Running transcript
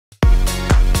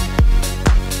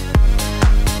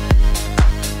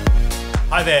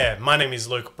Hi there, my name is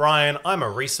Luc Brien. I'm a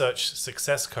research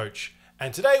success coach,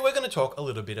 and today we're going to talk a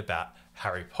little bit about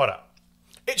Harry Potter.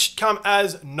 It should come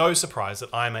as no surprise that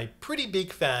I'm a pretty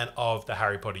big fan of the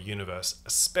Harry Potter universe,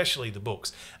 especially the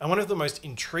books. And one of the most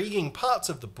intriguing parts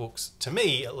of the books, to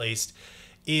me at least,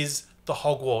 is the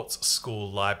Hogwarts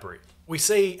School Library. We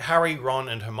see Harry, Ron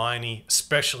and Hermione,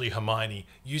 especially Hermione,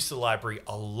 use the library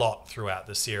a lot throughout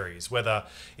the series, whether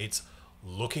it's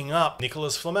looking up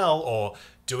Nicholas Flamel or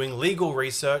doing legal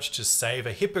research to save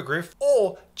a hippogriff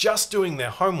or just doing their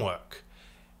homework.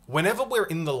 Whenever we're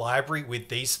in the library with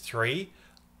these three,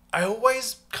 I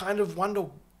always kind of wonder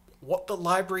what the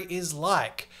library is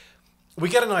like. We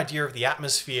get an idea of the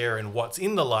atmosphere and what's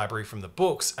in the library from the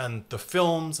books, and the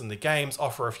films and the games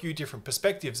offer a few different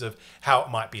perspectives of how it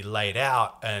might be laid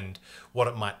out and what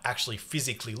it might actually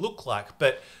physically look like.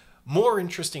 But more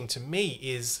interesting to me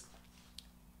is,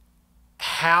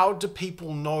 how do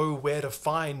people know where to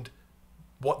find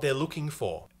what they're looking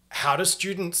for? How do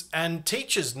students and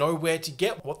teachers know where to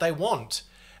get what they want?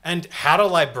 And how do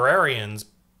librarians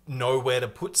know where to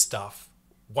put stuff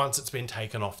once it's been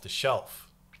taken off the shelf?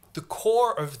 The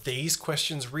core of these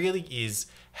questions really is,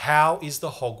 how is the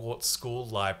Hogwarts School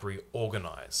Library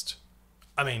organized?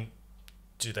 I mean,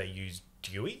 do they use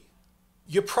Dewey?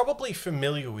 You're probably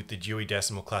familiar with the Dewey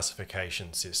Decimal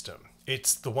Classification System.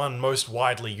 It's the one most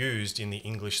widely used in the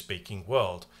English-speaking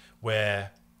world,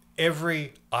 where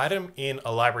every item in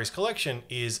a library's collection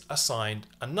is assigned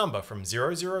a number from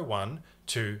 001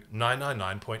 to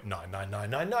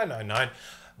 999.9999999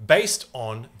 based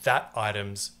on that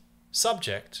item's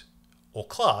subject or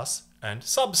class and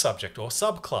subsubject or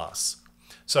subclass.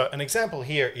 So an example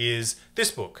here is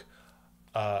this book,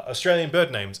 Australian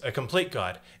Bird Names, A Complete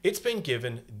Guide. It's been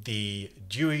given the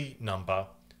Dewey number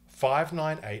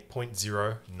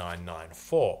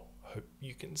 598.0994. Hope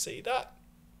you can see that.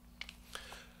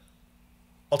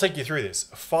 I'll take you through this.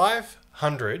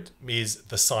 500 is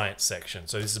the science section.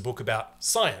 So this is a book about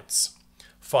science.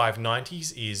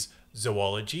 590s is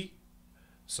zoology.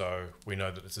 So we know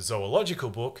that it's a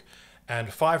zoological book.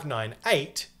 And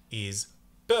 598 is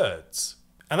birds.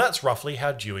 And that's roughly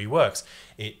how Dewey works.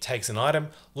 It takes an item,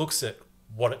 looks at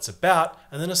what it's about,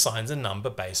 and then assigns a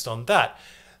number based on that.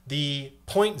 The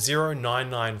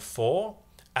 0.0994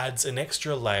 adds an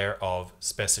extra layer of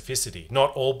specificity.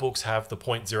 Not all books have the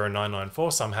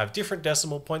 0.0994. Some have different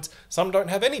decimal points. Some don't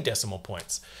have any decimal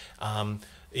points.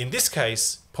 In this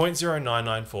case,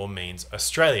 0.0994 means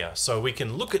Australia. So we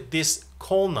can look at this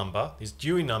call number, this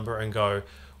Dewey number, and go,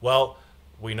 well,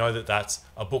 we know that that's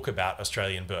a book about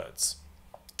Australian birds.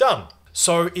 Done.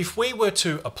 So if we were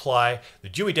to apply the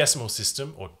Dewey Decimal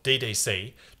System, or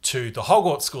DDC, to the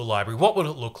Hogwarts School Library, what would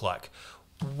it look like?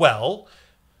 Well,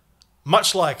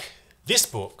 much like this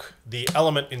book, the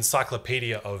Element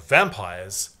Encyclopedia of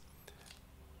Vampires,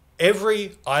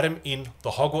 every item in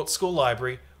the Hogwarts School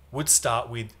Library would start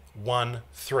with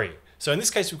 13. So in this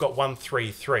case, we've got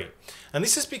 133. And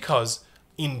this is because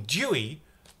in Dewey,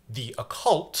 the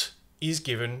occult is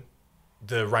given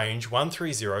the range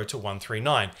 130 to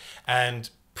 139.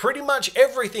 And pretty much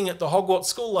everything at the Hogwarts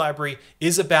School Library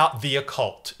is about the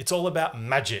occult. It's all about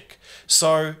magic.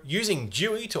 So using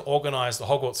Dewey to organize the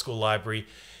Hogwarts School Library,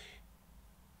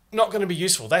 not going to be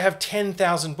useful. They have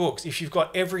 10,000 books. If you've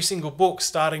got every single book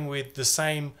starting with the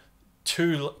same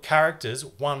two characters,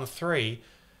 1, 3,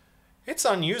 it's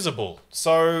unusable.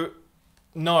 So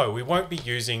no, we won't be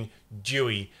using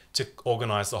Dewey to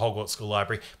organize the Hogwarts School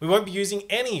Library. We won't be using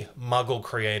any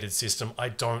Muggle-created system, I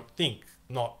don't think.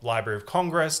 Not Library of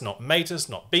Congress, not Matus,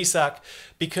 not BSAC,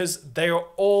 because they are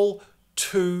all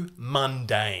too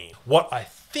mundane. What I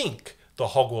think the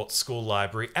Hogwarts School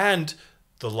Library and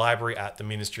the library at the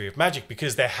Ministry of Magic,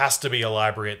 because there has to be a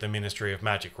library at the Ministry of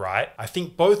Magic, right? I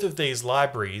think both of these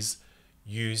libraries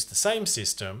use the same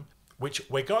system, which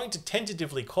we're going to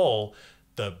tentatively call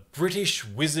the British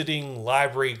Wizarding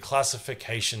Library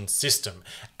Classification System.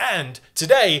 And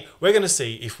today we're going to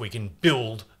see if we can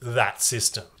build that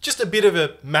system. Just a bit of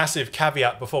a massive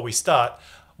caveat before we start.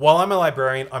 While I'm a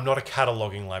librarian, I'm not a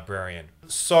cataloging librarian.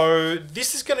 So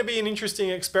this is going to be an interesting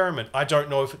experiment. I don't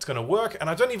know if it's going to work, and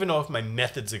I don't even know if my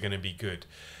methods are going to be good.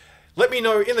 Let me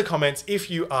know in the comments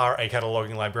if you are a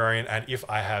cataloging librarian and if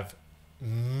I have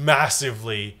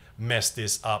massively messed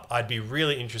this up. I'd be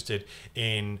really interested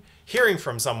in hearing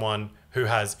from someone who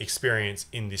has experience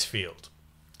in this field.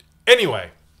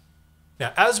 Anyway,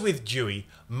 now as with Dewey,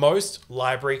 most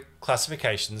library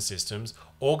classification systems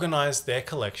organize their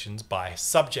collections by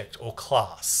subject or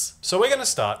class. So we're going to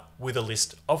start with a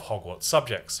list of Hogwarts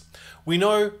subjects. We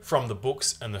know from the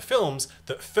books and the films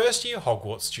that first year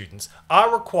Hogwarts students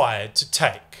are required to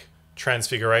take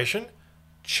Transfiguration,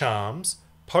 Charms,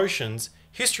 potions,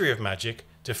 history of magic,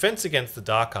 defense against the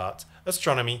dark arts,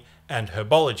 astronomy, and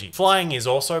herbology. Flying is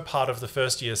also part of the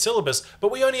first year syllabus, but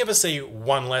we only ever see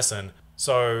one lesson,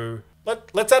 so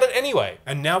let's add it anyway.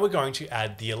 And now we're going to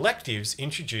add the electives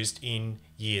introduced in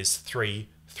years 3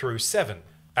 through 7.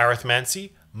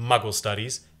 Arithmancy, Muggle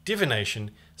studies,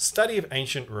 divination, study of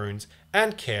ancient runes,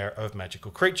 and care of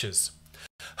magical creatures.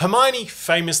 Hermione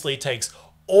famously takes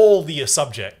all the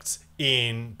subjects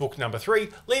in book number 3,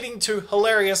 leading to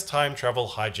hilarious time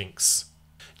travel hijinks.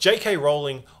 J.K.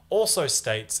 Rowling also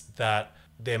states that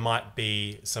there might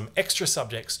be some extra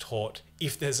subjects taught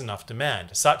if there's enough demand,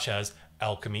 such as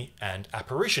alchemy and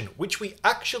apparition, which we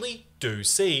actually do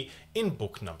see in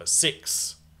book number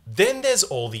 6. Then there's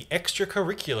all the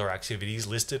extracurricular activities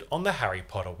listed on the Harry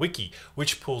Potter wiki,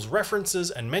 which pulls references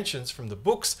and mentions from the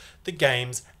books, the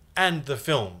games, and the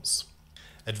films.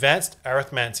 Advanced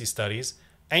arithmancy studies,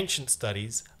 ancient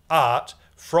studies, art,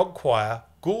 frog choir,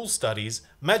 ghoul studies,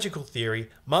 magical theory,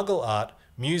 muggle art,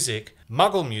 music,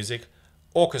 muggle music,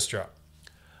 orchestra.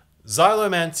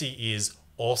 Xylomancy is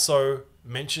also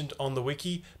mentioned on the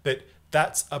wiki, but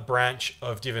that's a branch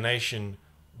of divination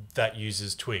that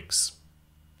uses twigs.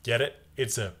 Get it?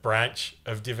 It's a branch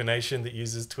of divination that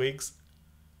uses twigs.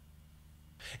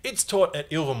 It's taught at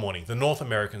Ilvermorny, the North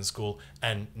American school,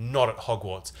 and not at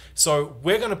Hogwarts. So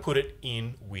we're going to put it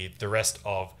in with the rest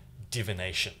of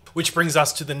divination. Which brings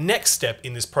us to the next step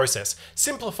in this process,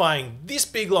 simplifying this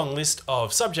big long list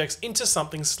of subjects into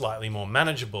something slightly more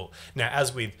manageable. Now,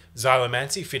 as with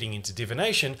xylomancy fitting into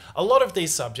divination, a lot of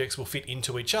these subjects will fit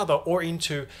into each other or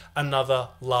into another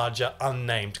larger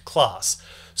unnamed class.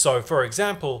 So for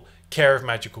example, care of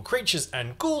magical creatures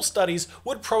and ghoul studies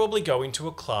would probably go into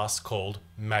a class called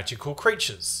magical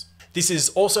creatures. This is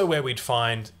also where we'd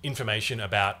find information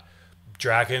about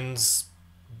dragons,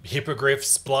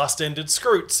 hippogriffs, blast-ended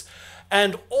scroots,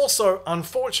 and also,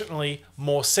 unfortunately,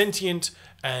 more sentient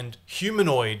and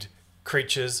humanoid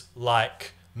creatures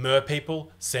like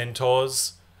merpeople,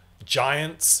 centaurs,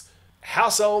 giants,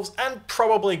 house elves, and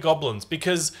probably goblins,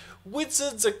 because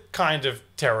wizards are kind of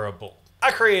terrible. I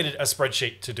created a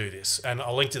spreadsheet to do this, and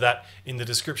I'll link to that in the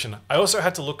description. I also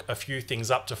had to look a few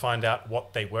things up to find out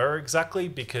what they were exactly,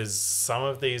 because some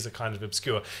of these are kind of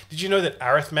obscure. Did you know that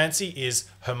arithmancy is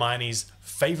Hermione's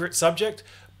favorite subject?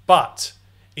 But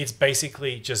it's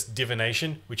basically just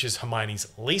divination, which is Hermione's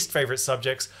least favorite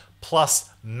subjects,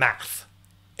 plus math.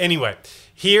 Anyway,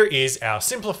 here is our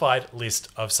simplified list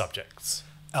of subjects.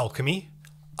 Alchemy,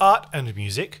 art and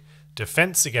music,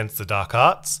 defense against the dark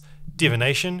arts,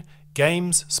 divination,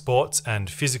 games, sports and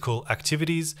physical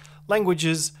activities,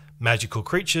 languages, magical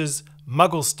creatures,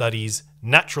 muggle studies,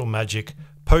 natural magic,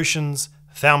 potions,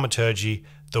 thaumaturgy,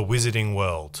 the wizarding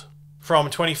world. From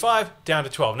 25 down to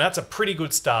 12. Now that's a pretty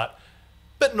good start,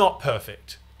 but not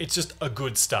perfect. It's just a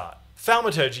good start.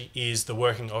 Thaumaturgy is the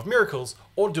working of miracles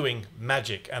or doing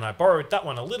magic, and I borrowed that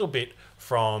one a little bit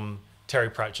from Terry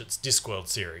Pratchett's Discworld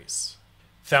series.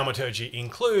 Thaumaturgy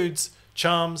includes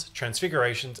charms,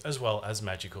 transfigurations, as well as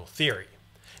magical theory.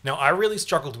 Now, I really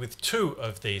struggled with two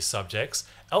of these subjects,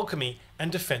 alchemy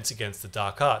and defense against the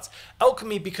dark arts.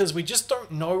 Alchemy because we just don't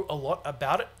know a lot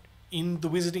about it in the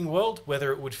wizarding world,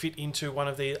 whether it would fit into one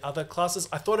of the other classes.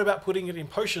 I thought about putting it in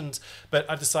potions, but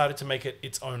I decided to make it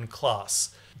its own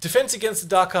class. Defense against the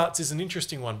dark arts is an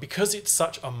interesting one because it's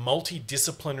such a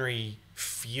multidisciplinary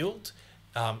field.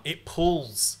 It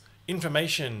pulls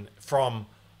information from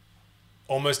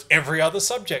almost every other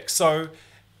subject, so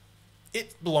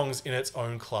it belongs in its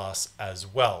own class as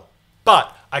well.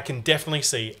 But I can definitely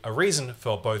see a reason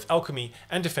for both alchemy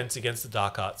and defense against the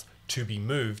dark arts to be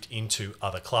moved into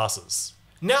other classes.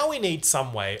 Now we need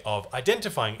some way of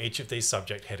identifying each of these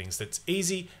subject headings that's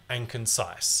easy and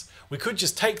concise. We could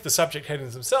just take the subject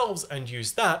headings themselves and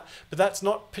use that, but that's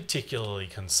not particularly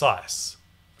concise.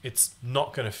 It's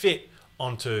not going to fit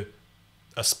onto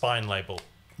a spine label.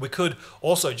 We could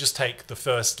also just take the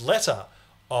first letter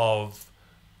of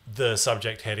the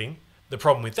subject heading. The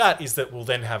problem with that is that we'll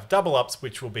then have double ups,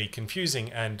 which will be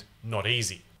confusing and not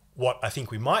easy. What I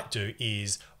think we might do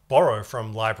is borrow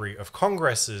from Library of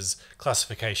Congress's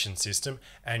classification system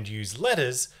and use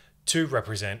letters to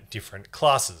represent different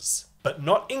classes. But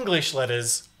not English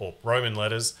letters or Roman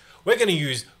letters. We're going to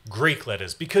use Greek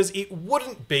letters because it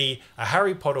wouldn't be a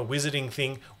Harry Potter wizarding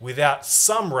thing without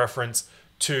some reference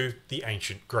to the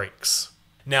ancient Greeks.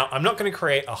 Now, I'm not going to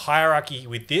create a hierarchy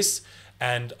with this,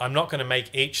 and I'm not going to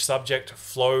make each subject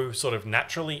flow sort of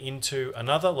naturally into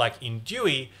another. Like in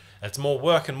Dewey, it's more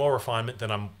work and more refinement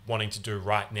than I'm wanting to do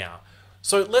right now.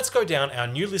 So let's go down our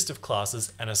new list of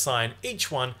classes and assign each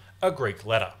one a Greek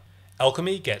letter.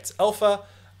 Alchemy gets alpha,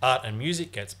 art and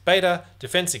music gets beta,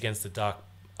 defense against the dark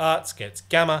arts gets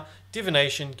gamma,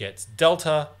 divination gets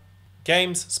delta,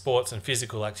 games, sports and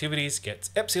physical activities gets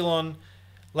epsilon,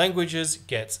 languages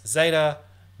gets zeta,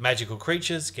 magical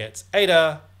creatures gets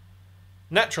eta,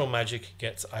 natural magic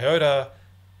gets iota,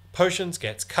 potions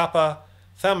gets kappa,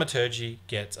 thaumaturgy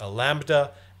gets a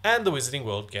lambda, and the wizarding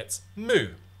world gets mu.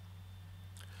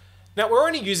 Now we're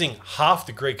only using half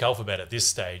the Greek alphabet at this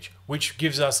stage, which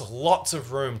gives us lots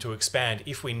of room to expand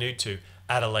if we need to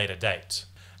at a later date.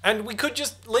 And we could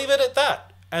just leave it at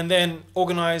that and then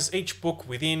organize each book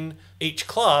within each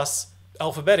class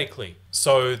alphabetically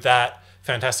so that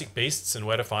Fantastic Beasts and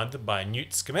Where to Find Them by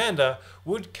Newt Scamander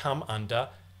would come under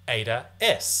Eta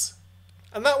S.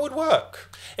 And that would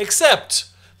work. Except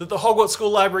that the Hogwarts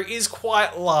School Library is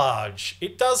quite large.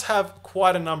 It does have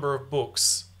quite a number of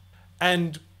books.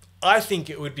 And I think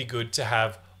it would be good to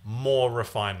have more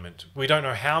refinement. We don't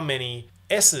know how many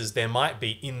S's there might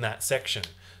be in that section.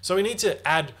 So we need to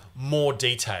add more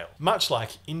detail, much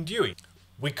like in Dewey.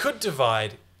 We could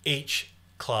divide each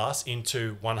class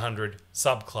into 100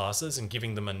 subclasses and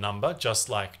giving them a number, just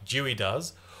like Dewey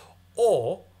does,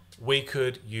 or we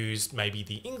could use maybe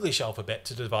the English alphabet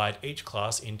to divide each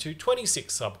class into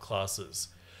 26 subclasses.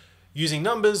 Using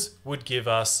numbers would give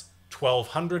us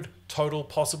 1,200 total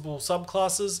possible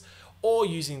subclasses, or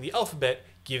using the alphabet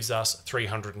gives us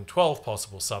 312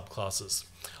 possible subclasses.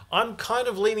 I'm kind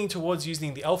of leaning towards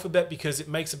using the alphabet because it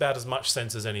makes about as much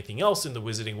sense as anything else in the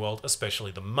wizarding world,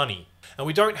 especially the money. And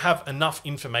we don't have enough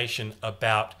information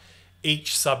about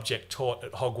each subject taught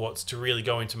at Hogwarts to really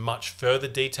go into much further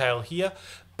detail here,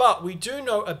 but we do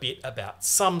know a bit about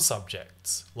some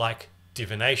subjects, like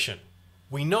divination.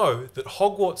 We know that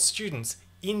Hogwarts students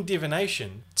in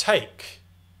divination take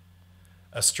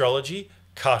astrology,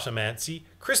 cartomancy,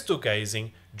 crystal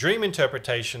gazing, dream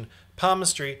interpretation,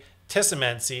 palmistry,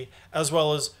 tessemancy, as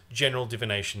well as general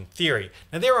divination theory.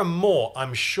 Now there are more,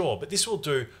 I'm sure, but this will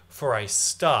do for a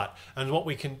start. And what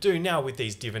we can do now with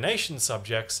these divination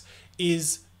subjects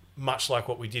is, much like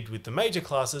what we did with the major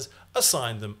classes,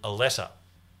 assign them a letter.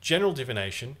 General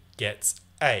divination gets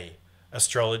A,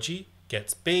 astrology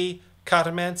gets B,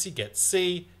 cartomancy gets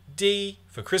C, D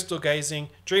for crystal gazing,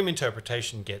 dream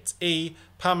interpretation gets E,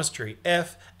 palmistry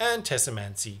F, and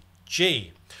tessemancy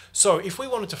G. So if we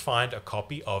wanted to find a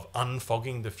copy of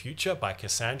Unfogging the Future by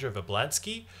Cassandra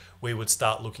Verblansky, we would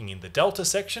start looking in the Delta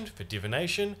section for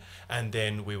divination, and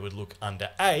then we would look under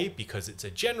A because it's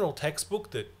a general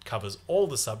textbook that covers all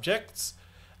the subjects,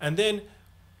 and then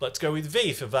let's go with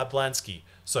V for Verblansky.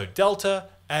 So Delta,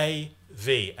 A,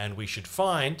 V, and we should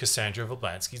find Cassandra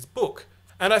Verblansky's book.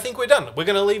 And I think we're done. We're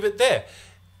going to leave it there.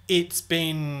 It's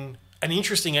been an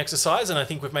interesting exercise, and I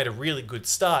think we've made a really good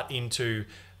start into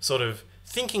sort of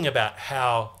thinking about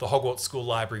how the Hogwarts School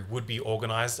Library would be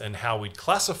organized and how we'd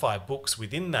classify books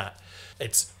within that.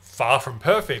 It's far from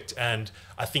perfect, and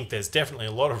I think there's definitely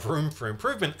a lot of room for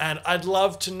improvement, and I'd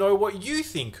love to know what you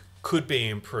think could be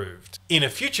improved. In a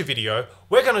future video,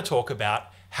 we're going to talk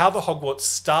about how the Hogwarts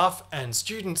staff and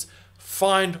students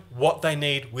find what they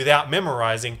need without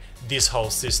memorizing this whole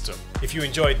system. If you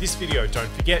enjoyed this video, don't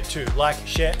forget to like,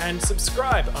 share, and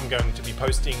subscribe. I'm going to be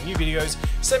posting new videos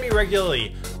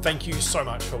semi-regularly. Thank you so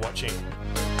much for watching.